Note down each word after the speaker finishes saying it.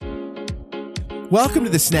Welcome to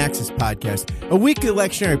the Synaxis Podcast, a weekly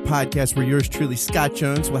lectionary podcast where yours truly, Scott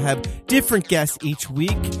Jones, will have different guests each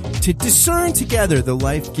week to discern together the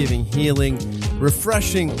life-giving, healing,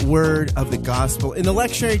 refreshing word of the gospel in the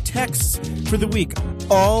lectionary texts for the week.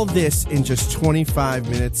 All this in just 25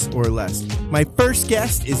 minutes or less. My first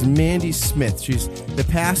guest is Mandy Smith. She's the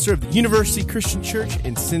pastor of the University Christian Church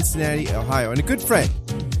in Cincinnati, Ohio, and a good friend.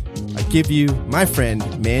 I give you my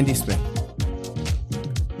friend, Mandy Smith.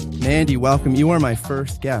 Mandy, welcome. You are my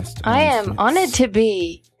first guest. I am honored to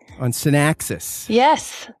be. On Synaxis.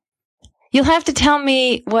 Yes. You'll have to tell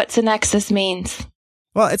me what Synaxis means.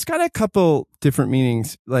 Well, it's got a couple different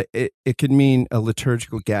meanings. Like it could mean a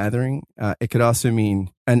liturgical gathering. It could also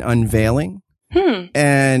mean an unveiling.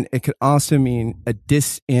 And it could also mean a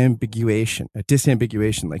disambiguation,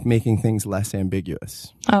 like making things less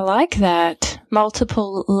ambiguous. I like that.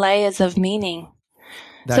 Multiple layers of meaning.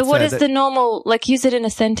 So what is the normal, use it in a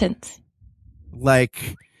sentence? I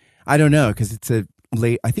don't know, because it's I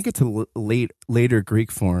think it's a later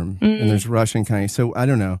Greek form, and there's Russian kind of, so I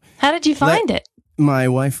don't know. How did you find it? My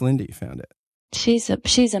wife, Lindy, found it. She's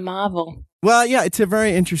a marvel. Well, yeah, it's a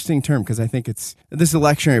very interesting term, because I think this is a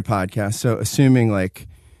lectionary podcast, so assuming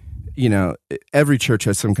every church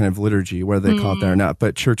has some kind of liturgy, whether they call it that or not,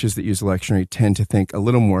 but churches that use lectionary tend to think a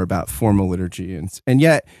little more about formal liturgy, and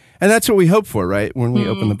that's what we hope for, right? When we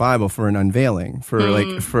open the Bible, for an unveiling,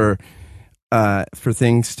 for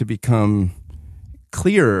things to become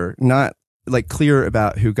clearer, not clear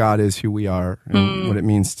about who God is, who we are, and what it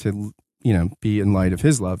means to, be in light of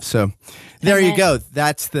His love. So there you go.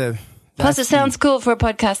 Plus, it sounds cool for a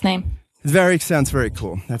podcast name. Sounds very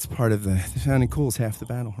cool. That's part of the sounding cool is half the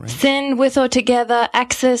battle, right? Sin with or together,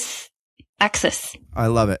 axis. I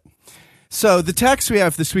love it. So the text we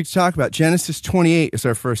have this week to talk about, Genesis 28 is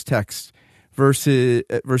our first text, verses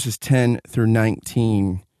 10 through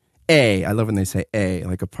 19. I love when they say A,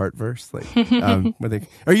 like a part verse.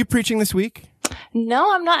 Are you preaching this week?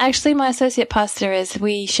 No, I'm not. Actually, my associate pastor is.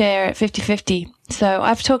 We share at 50-50. So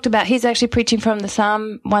I've talked about, he's actually preaching from the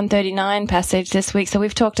Psalm 139 passage this week. So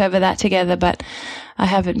we've talked over that together, but I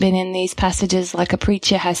haven't been in these passages like a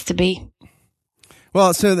preacher has to be.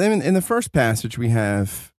 Well, so in the first passage we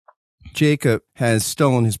have Jacob has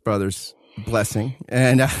stolen his brother's blessing,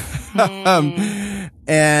 and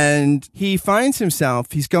and he finds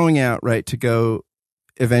himself, he's going out, right, to go,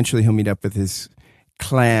 eventually he'll meet up with his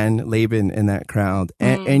clan, Laban, and that crowd,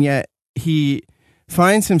 and yet he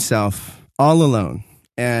finds himself all alone.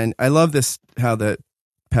 And I love this, how the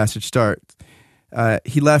passage starts.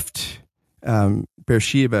 He left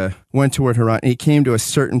Beersheba, went toward Haran, and he came to a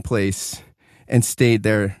certain place and stayed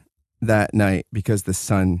there that night because the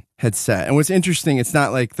sun had set. And what's interesting, it's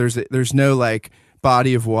not like there's no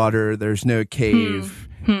body of water, there's no cave,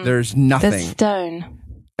 there's nothing. The stone.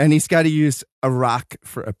 And he's got to use a rock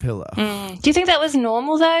for a pillow. Do you think that was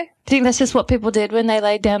normal, though? Do you think that's just what people did when they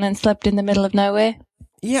laid down and slept in the middle of nowhere?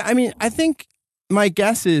 Yeah, I mean, I think my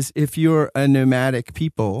guess is if you're a nomadic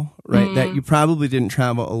people, right, that you probably didn't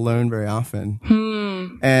travel alone very often.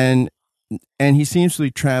 And he seems to be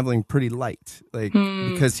traveling pretty light,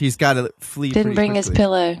 because he's got to flee. Didn't bring his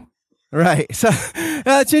pillow. Right. So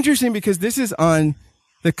it's interesting because this is on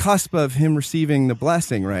the cusp of him receiving the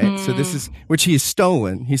blessing, right? So this is, which he has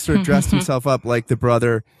stolen. He sort of dressed himself up like the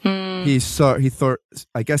brother I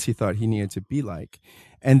guess he thought he needed to be like.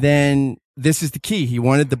 And then this is the key. He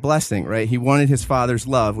wanted the blessing, right? He wanted his father's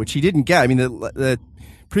love, which he didn't get. I mean, the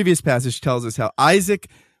previous passage tells us how Isaac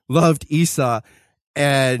loved Esau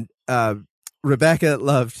and Rebecca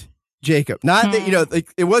loved Jacob. Not that,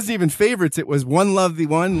 it wasn't even favorites. It was one loved the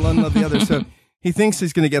one loved the other. So he thinks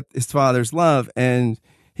he's going to get his father's love, and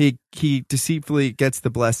he deceitfully gets the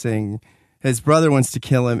blessing. His brother wants to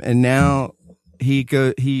kill him, and now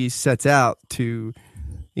he sets out to,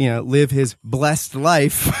 live his blessed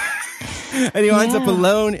life, and he winds up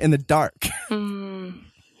alone in the dark. And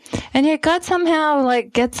yet God somehow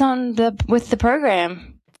gets on with the program.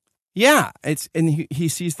 Yeah, he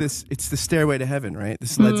sees this. It's the stairway to heaven, right?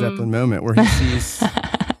 This Led Zeppelin moment where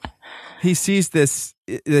he sees this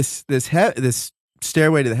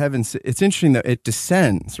stairway to the heavens. It's interesting that it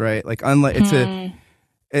descends, right? Unlike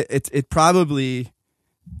it probably,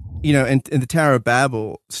 in the Tower of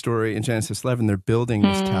Babel story in Genesis 11, they're building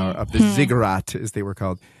this tower up, the ziggurat as they were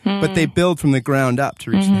called, but they build from the ground up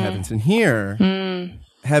to reach the heavens. And here,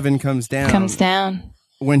 heaven comes down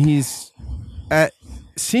when he's at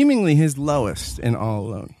seemingly his lowest and all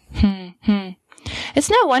alone. It's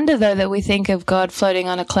no wonder, though, that we think of God floating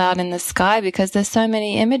on a cloud in the sky, because there's so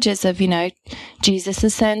many images of, Jesus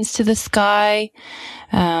ascends to the sky,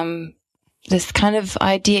 this kind of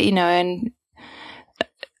idea, and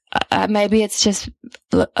maybe it's just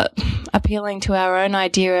appealing to our own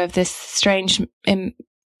idea of this strange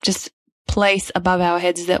just place above our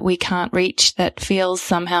heads that we can't reach, that feels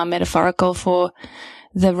somehow metaphorical for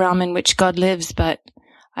the realm in which God lives. But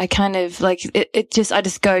I kind of like I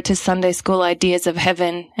just go to Sunday school ideas of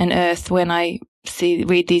heaven and earth when I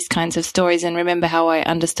read these kinds of stories, and remember how I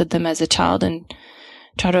understood them as a child, and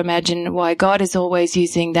try to imagine why God is always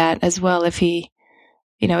using that as well. If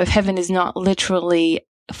if heaven is not literally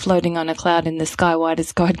floating on a cloud in the sky, why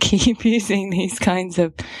does God keep using these kinds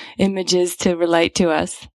of images to relate to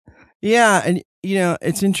us? Yeah. And,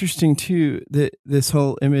 it's interesting too, that this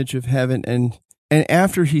whole image of heaven, and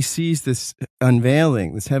after he sees this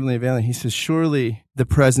unveiling, this heavenly unveiling, he says, surely the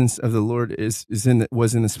presence of the Lord was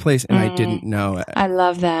in this place, and I didn't know it. I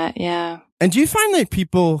love that. Yeah. And do you find that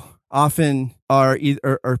people often are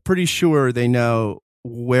pretty sure they know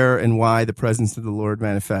where and why the presence of the Lord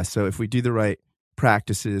manifests? So if we do the right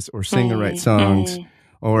practices, or sing the right songs,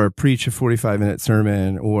 or preach a 45-minute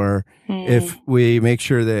sermon, or if we make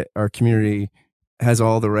sure that our community has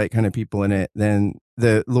all the right kind of people in it, then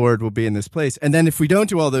the Lord will be in this place. And then if we don't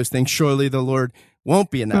do all those things, surely the Lord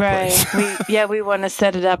won't be in that place. We want to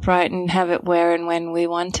set it up right and have it where and when we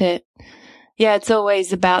want it. Yeah, it's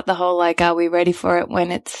always about the whole, like, are we ready for it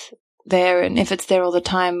when it's there? And if it's there all the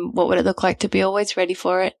time, what would it look like to be always ready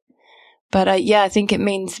for it? But I think it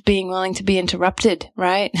means being willing to be interrupted,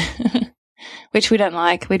 right? Which we don't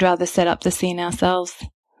like. We'd rather set up the scene ourselves.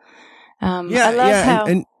 I love how...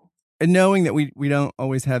 And knowing that we don't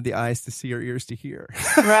always have the eyes to see or ears to hear.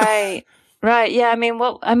 Right. Yeah.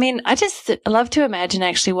 I just love to imagine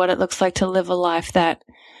actually what it looks like to live a life that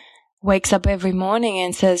wakes up every morning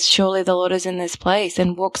and says, surely the Lord is in this place,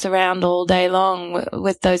 and walks around all day long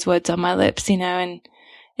with those words on my lips, and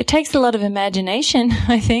it takes a lot of imagination,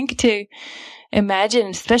 I think, to imagine,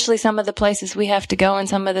 especially some of the places we have to go and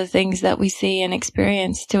some of the things that we see and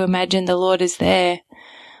experience, to imagine the Lord is there.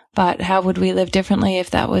 But how would we live differently if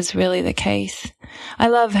that was really the case? I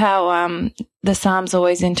love how the Psalms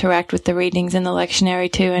always interact with the readings in the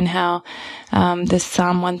lectionary too, and how this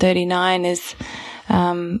Psalm 139 is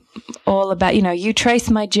all about, you trace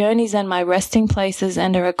my journeys and my resting places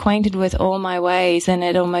and are acquainted with all my ways. And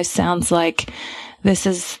it almost sounds like this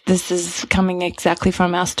is coming exactly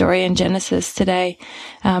from our story in Genesis today.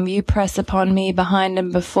 You press upon me behind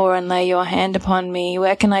and before, and lay your hand upon me.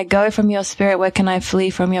 Where can I go from your spirit? Where can I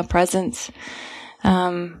flee from your presence?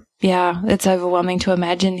 It's overwhelming to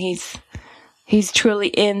imagine he's truly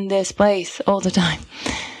in this place all the time.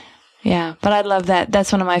 Yeah, but I love that.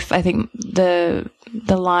 That's one of my, I think, the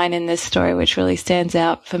line in this story which really stands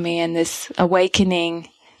out for me, and this awakening.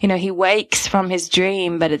 He wakes from his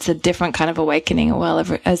dream, but it's a different kind of awakening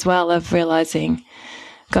as well of realizing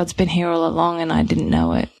God's been here all along and I didn't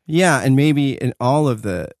know it. Yeah, and maybe in all of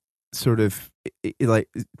the sort of like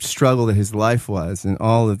struggle that his life was, and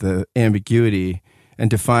all of the ambiguity and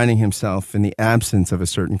defining himself in the absence of a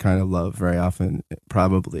certain kind of love, very often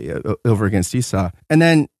probably over against Esau. And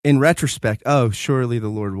then in retrospect, surely the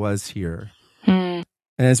Lord was here.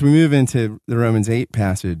 And as we move into the Romans 8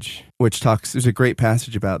 passage, there's a great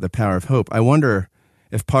passage about the power of hope. I wonder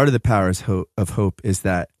if part of the power of hope is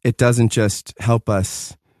that it doesn't just help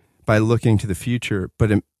us by looking to the future,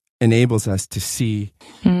 but it enables us to see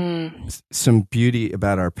some beauty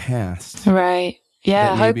about our past. Right.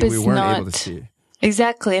 Yeah, that maybe hope is we weren't not able to see.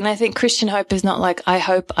 Exactly. And I think Christian hope is not like, I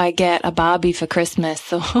hope I get a Barbie for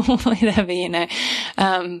Christmas or whatever,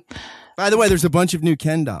 By the way, there's a bunch of new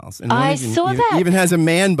Ken dolls. And I saw that. Even has a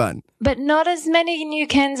man bun. But not as many new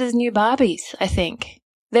Kens as new Barbies, I think.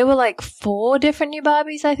 There were like 4 different new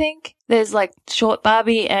Barbies, I think. There's like short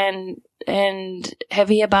Barbie and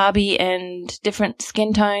heavier Barbie and different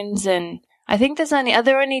skin tones, and I think are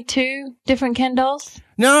there only 2 different Ken dolls?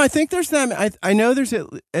 No, I think there's them. I know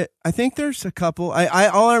I think there's a couple.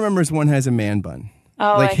 All I remember is one has a man bun.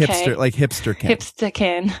 Oh, like okay. hipster Ken. Hipster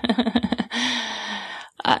Ken.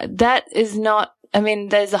 That is not,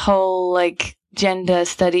 there's a whole like gender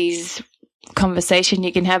studies conversation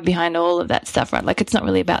you can have behind all of that stuff, right? Like, it's not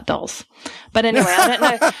really about dolls. But anyway,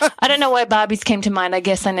 I don't know why Barbies came to mind. I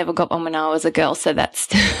guess I never got one when I was a girl, so that's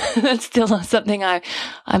still something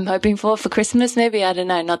I'm hoping for Christmas, maybe. I don't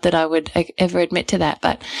know. Not that I would ever admit to that,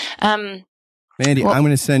 but Mandy, I'm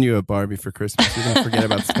going to send you a Barbie for Christmas. You're going to forget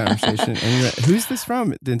about this conversation. Anyway, who's this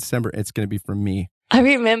from? In December, it's going to be from me. I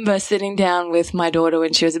remember sitting down with my daughter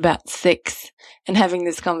when she was about 6 and having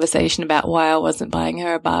this conversation about why I wasn't buying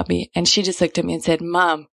her a Barbie. And she just looked at me and said,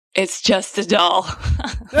 "Mom, it's just a doll."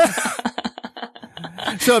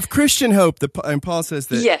 So if Christian hope, and Paul says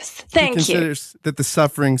that yes, thank he considers that the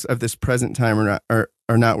sufferings of this present time are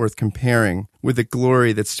are not worth comparing with the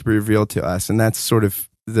glory that's to be revealed to us. And that's sort of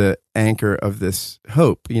the anchor of this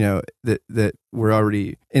hope, that we're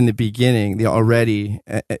already in the beginning, the already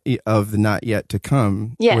of the not yet to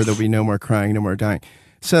come, yes. where there'll be no more crying, no more dying.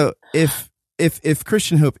 So if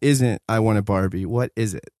Christian hope isn't I want a Barbie, what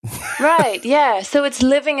is it? Right, yeah. So it's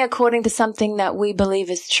living according to something that we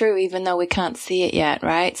believe is true, even though we can't see it yet,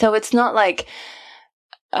 right? So it's not like,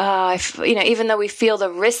 even though we feel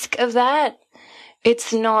the risk of that,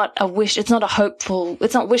 it's not a wish, it's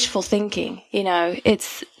not wishful thinking,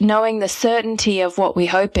 it's knowing the certainty of what we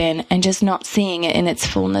hope in and just not seeing it in its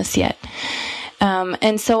fullness yet.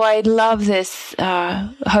 And so I love this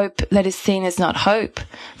hope that is seen as not hope,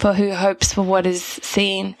 for who hopes for what is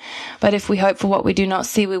seen. But if we hope for what we do not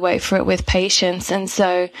see, we wait for it with patience. And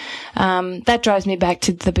so that drives me back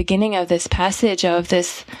to the beginning of this passage, of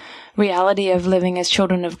this reality of living as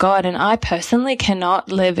children of God. And I personally cannot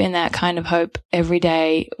live in that kind of hope every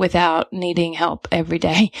day without needing help every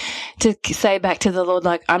day to say back to the Lord,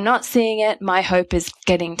 like, I'm not seeing it. My hope is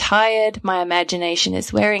getting tired. My imagination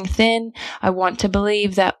is wearing thin. I want to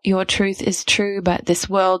believe that your truth is true, but this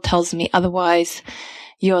world tells me otherwise.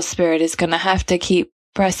 Your Spirit is going to have to keep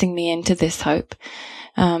pressing me into this hope.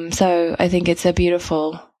 So I think it's a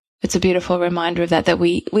beautiful reminder of that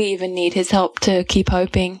we even need his help to keep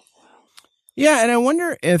hoping. Yeah, and I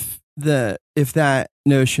wonder if that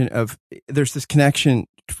notion of there's this connection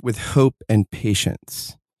with hope and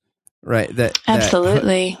patience, right?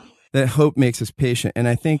 Absolutely. That hope makes us patient, and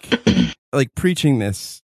I think like preaching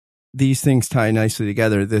these things tie nicely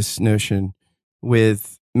together. This notion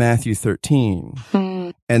with Matthew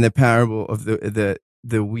 13 and the parable of the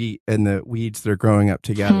wheat and the weeds that are growing up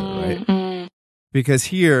together, right? Because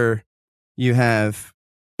here you have.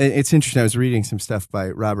 It's interesting. I was reading some stuff by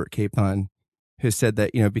Robert Capon, who said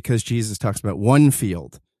that, because Jesus talks about one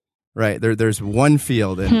field, right? There's one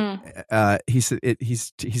field, and he said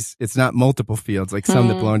it's not multiple fields like some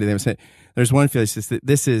that belong to them. There's one field. He says that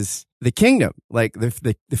this is the kingdom, like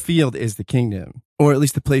the field is the kingdom, or at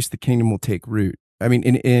least the place the kingdom will take root. I mean,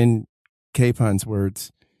 in Capon's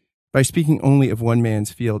words, by speaking only of one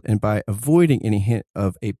man's field and by avoiding any hint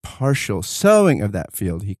of a partial sowing of that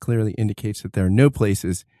field, he clearly indicates that there are no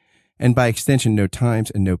places, and by extension, no times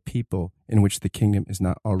and no people in which the kingdom is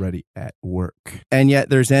not already at work. And yet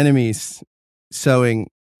there's enemies sowing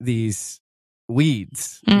these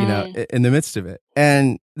weeds, in the midst of it.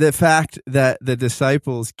 And the fact that the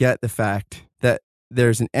disciples get the fact that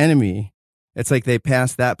there's an enemy, it's like they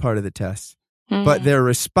pass that part of the test. But their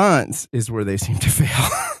response is where they seem to fail.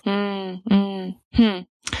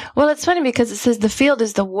 Well, it's funny because it says the field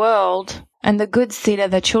is the world and the good seed are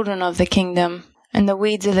the children of the kingdom and the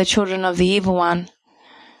weeds are the children of the evil one.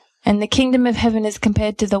 And the kingdom of heaven is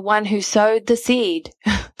compared to the one who sowed the seed,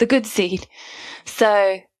 the good seed.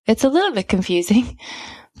 So it's a little bit confusing,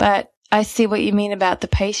 but I see what you mean about the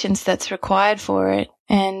patience that's required for it.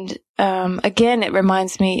 And again, it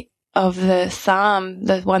reminds me of the Psalm,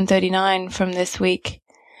 the 139 from this week,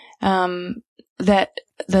 that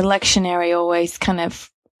the lectionary always kind of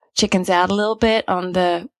chickens out a little bit on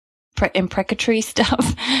the imprecatory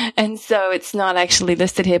stuff. And so it's not actually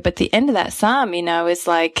listed here, but the end of that Psalm, is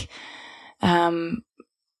like,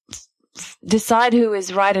 decide who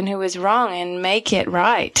is right and who is wrong and make it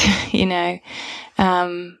right,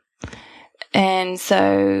 and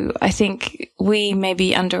so I think we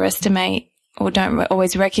maybe underestimate or don't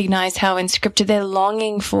always recognize how in Scripture they're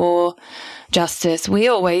longing for justice. We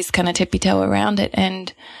always kind of tippy-toe around it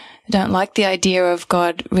and don't like the idea of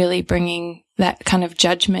God really bringing that kind of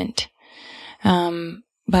judgment.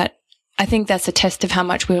 But I think that's a test of how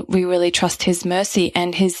much we really trust his mercy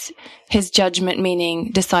and his judgment,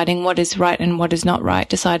 meaning deciding what is right and what is not right,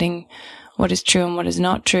 deciding what is true and what is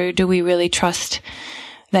not true. Do we really trust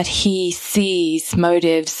that he sees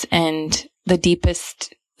motives and the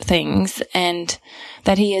deepest things, and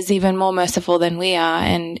that he is even more merciful than we are?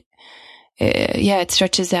 And it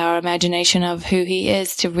stretches our imagination of who he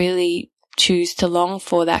is to really choose to long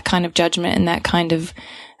for that kind of judgment and that kind of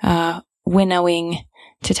winnowing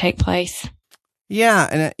to take place. Yeah,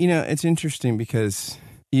 and it's interesting because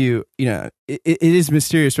it is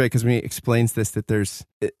mysterious, right? Because when he explains this, that there's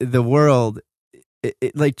the world,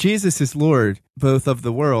 like Jesus is Lord both of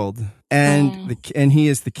the world and and he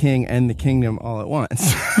is the King and the kingdom all at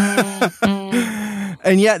once.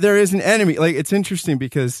 And yet there is an enemy. Like, it's interesting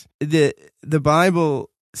because the Bible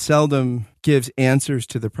seldom gives answers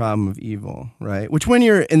to the problem of evil, right? Which, when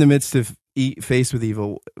you're in the midst of faced with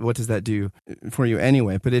evil, what does that do for you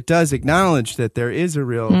anyway? But it does acknowledge that there is a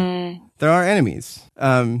real, there are enemies.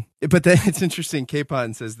 But then it's interesting.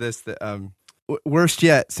 Capon says this, that worst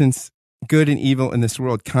yet, since good and evil in this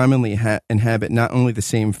world commonly inhabit not only the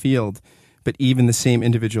same field, but even the same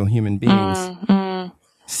individual human beings.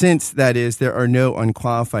 Since, that is, there are no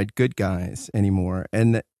unqualified good guys anymore,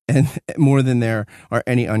 and more than there are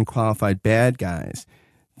any unqualified bad guys,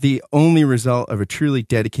 the only result of a truly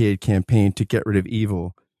dedicated campaign to get rid of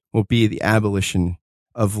evil will be the abolition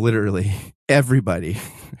of literally everybody.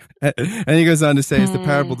 And he goes on to say, as the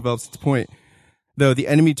parable develops its point, though the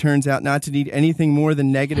enemy turns out not to need anything more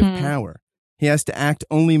than negative power, he has to act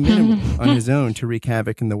only minimally on his own to wreak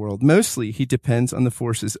havoc in the world. Mostly, he depends on the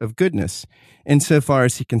forces of goodness, insofar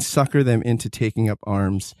as he can succor them into taking up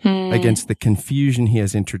arms against the confusion he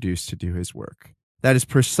has introduced to do his work. That is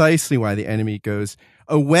precisely why the enemy goes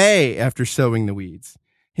away after sowing the weeds.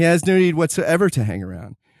 He has no need whatsoever to hang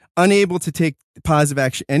around. Unable to take positive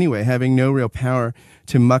action anyway, having no real power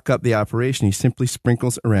to muck up the operation, he simply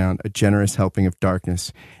sprinkles around a generous helping of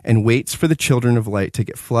darkness and waits for the children of light to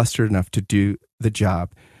get flustered enough to do the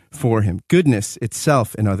job for him. Goodness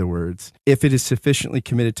itself, in other words, if it is sufficiently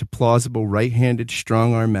committed to plausible right-handed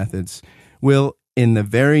strong-arm methods, will, in the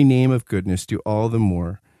very name of goodness, do all the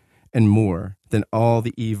more and more than all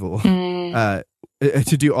the evil, to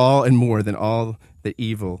do all and more than all the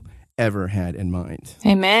evil ever had in mind.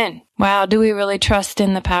 Amen. Wow. Do we really trust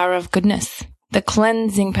in the power of goodness? The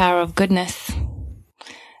cleansing power of goodness.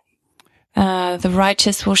 The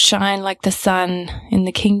righteous will shine like the sun in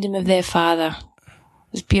the kingdom of their Father.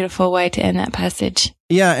 It's a beautiful way to end that passage.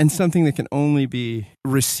 Yeah, and something that can only be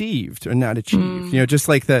received or not achieved. You know, just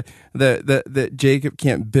like the Jacob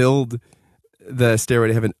can't build the stairway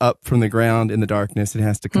to heaven up from the ground in the darkness. It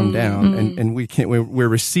has to come down, and we can't. We're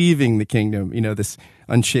receiving the kingdom. You know, this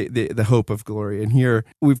the hope of glory, and here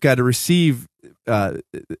we've got to receive the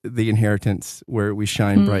inheritance where we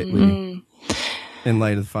shine brightly in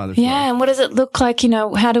light of the Father's love. And what does it look like? You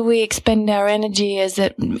know, how do we expend our energy? Is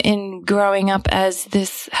it in growing up as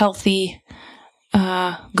this healthy,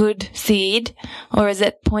 good seed, or is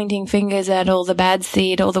it pointing fingers at all the bad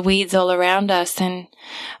seed, all the weeds all around us? And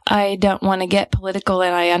I don't want to get political,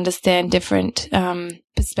 and I understand different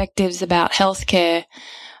perspectives about healthcare.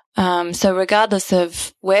 So regardless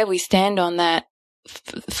of where we stand on that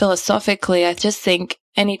philosophically, I just think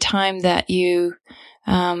any time that you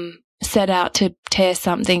set out to tear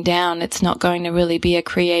something down, it's not going to really be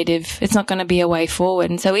it's not going to be a way forward.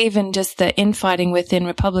 And so even just the infighting within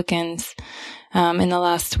Republicans in the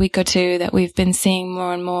last week or two that we've been seeing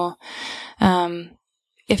more and more,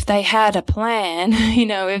 if they had a plan, you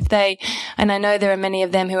know, and I know there are many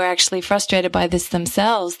of them who are actually frustrated by this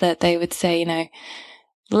themselves, that they would say, you know,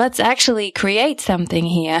 let's actually create something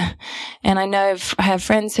here. And I know I have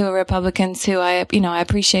friends who are Republicans who I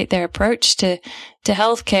appreciate their approach to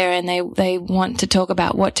healthcare, and they want to talk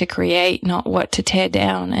about what to create, not what to tear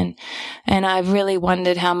down. And I've really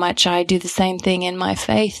wondered how much I do the same thing in my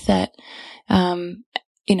faith, that,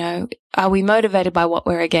 you know, are we motivated by what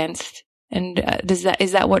we're against? And is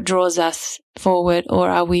that what draws us forward, or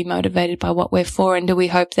are we motivated by what we're for? And do we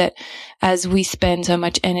hope that as we spend so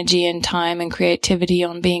much energy and time and creativity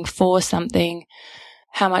on being for something,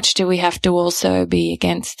 how much do we have to also be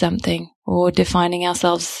against something, or defining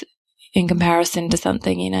ourselves in comparison to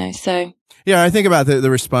something, you know? So yeah, I think about the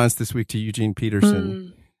response this week to Eugene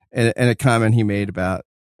Peterson and a comment he made about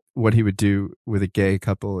what he would do with a gay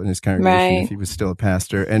couple in his congregation if he was still a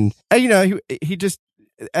pastor. And you know, he just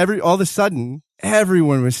all of a sudden,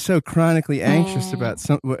 everyone was so chronically anxious about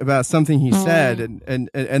something he said,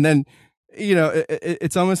 and then, you know,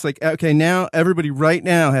 it's almost like, okay, now everybody right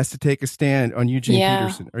now has to take a stand on Eugene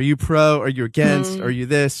Peterson. Are you pro? Are you against? Are you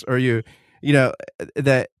this? Are you know,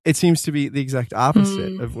 that it seems to be the exact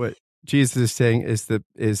opposite of what Jesus is saying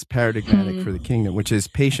is paradigmatic for the kingdom, which is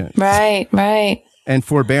patience, right, and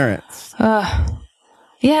forbearance.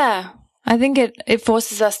 Yeah, I think it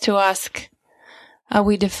forces us to ask. Are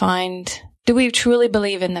we defined? Do we truly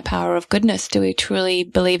believe in the power of goodness? Do we truly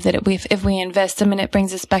believe that if we invest, I mean, it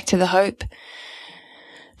brings us back to the hope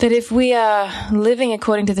that if we are living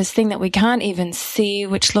according to this thing that we can't even see,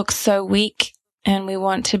 which looks so weak, and we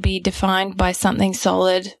want to be defined by something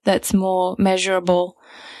solid that's more measurable,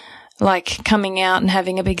 like coming out and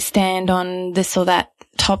having a big stand on this or that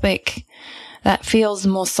topic, that feels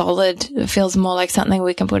more solid. It feels more like something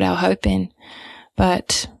we can put our hope in.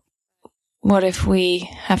 But what if we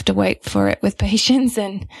have to wait for it with patience?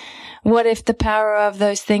 And what if the power of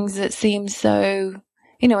those things that seem so,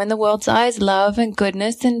 you know, in the world's eyes, love and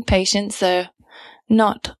goodness and patience are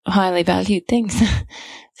not highly valued things?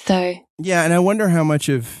 So yeah, and I wonder how much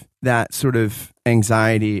of that sort of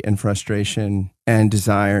anxiety and frustration and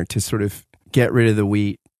desire to sort of get rid of the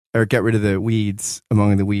wheat or get rid of the weeds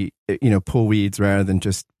among the wheat, pull weeds rather than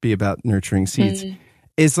just be about nurturing seeds.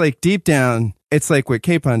 It's like deep down, it's like what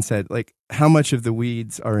Capon said, like how much of the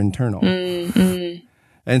weeds are internal.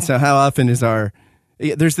 And so how often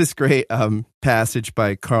there's this great passage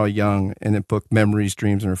by Carl Jung in the book Memories,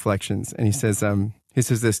 Dreams, and Reflections. And he says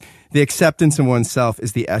this, the acceptance of oneself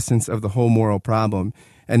is the essence of the whole moral problem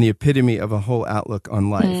and the epitome of a whole outlook on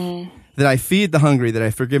life. That I feed the hungry, that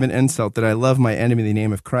I forgive an insult, that I love my enemy in the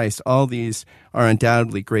name of Christ, all these are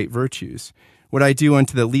undoubtedly great virtues. What I do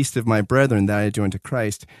unto the least of my brethren, that I do unto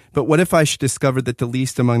Christ. But what if I should discover that the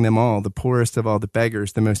least among them all, the poorest of all the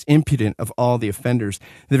beggars, the most impudent of all the offenders,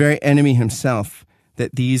 the very enemy himself,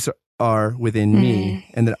 that these are within me,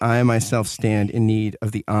 and that I myself stand in need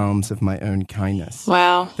of the alms of my own kindness.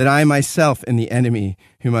 Wow. That I myself am the enemy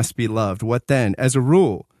who must be loved. What then? As a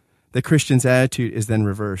rule, the Christian's attitude is then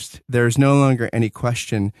reversed. There is no longer any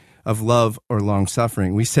question of love or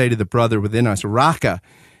long-suffering. We say to the brother within us, Raka,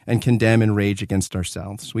 and condemn and rage against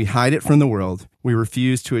ourselves. We hide it from the world. We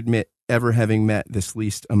refuse to admit ever having met this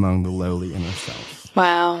least among the lowly in ourselves.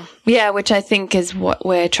 Wow. Yeah, which I think is what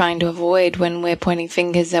we're trying to avoid when we're pointing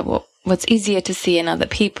fingers at what's easier to see in other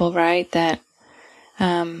people, right? That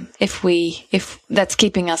if that's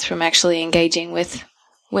keeping us from actually engaging with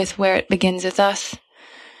where it begins with us.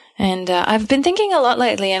 And I've been thinking a lot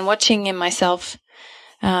lately and watching in myself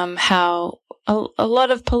how a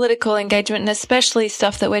lot of political engagement, and especially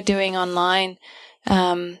stuff that we're doing online,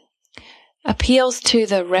 appeals to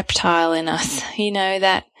the reptile in us,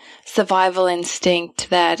 that survival instinct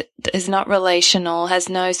that is not relational, has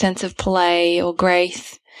no sense of play or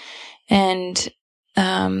grace, and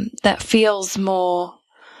that feels more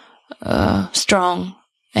strong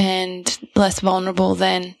and less vulnerable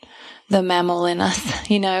than the mammal in us,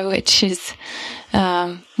 which is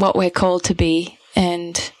what we're called to be.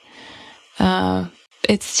 And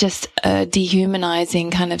it's just a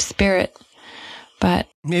dehumanizing kind of spirit. But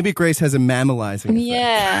maybe grace has a mammalizing effect.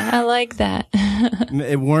 Yeah, I like that.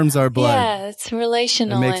 It warms our blood. Yeah, it's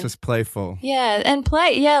relational. It makes us playful. Yeah, and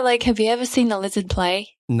play. Yeah, like, have you ever seen a lizard play?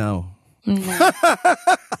 No. No.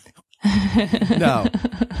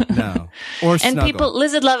 No. Or and snuggle. people,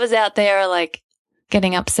 lizard lovers out there are like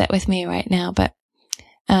getting upset with me right now, but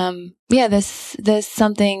there's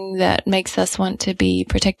something that makes us want to be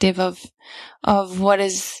protective of what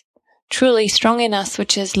is truly strong in us,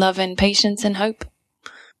 which is love and patience and hope.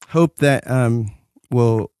 Hope that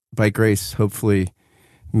will, by grace, hopefully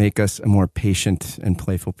make us a more patient and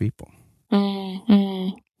playful people.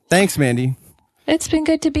 Thanks, Mandy. It's been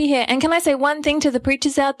good to be here. And can I say one thing to the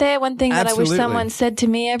preachers out there? One thing that Absolutely. I wish someone said to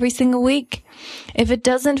me every single week. If it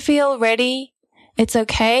doesn't feel ready, it's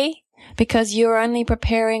okay, because you're only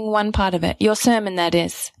preparing one part of it. Your sermon, that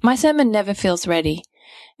is. My sermon never feels ready.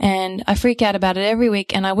 And I freak out about it every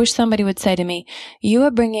week, and I wish somebody would say to me, you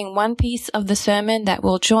are bringing one piece of the sermon that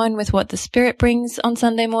will join with what the Spirit brings on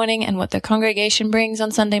Sunday morning and what the congregation brings on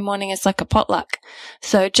Sunday morning. It's like a potluck.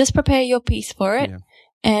 So just prepare your piece for it,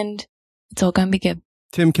 and it's all going to be good.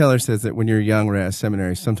 Tim Keller says that when you're young or at a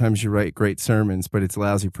seminary, sometimes you write great sermons, but it's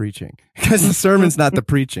lousy preaching because the sermon's not the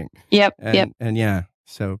preaching. Yep. And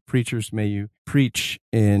so preachers, may you preach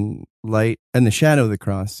in light and the shadow of the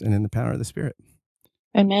cross and in the power of the Spirit.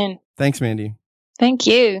 Amen. Thanks, Mandy. Thank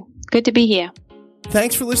you. Good to be here.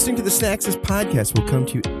 Thanks for listening to the Synaxis podcast. We'll come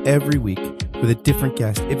to you every week with a different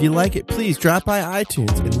guest. If you like it, please drop by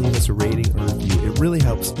iTunes and leave us a rating or review. It really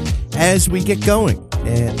helps as we get going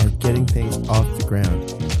and are getting things off the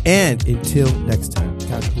ground. And until next time,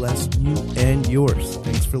 God bless you and yours.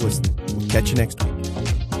 Thanks for listening. We'll catch you next week.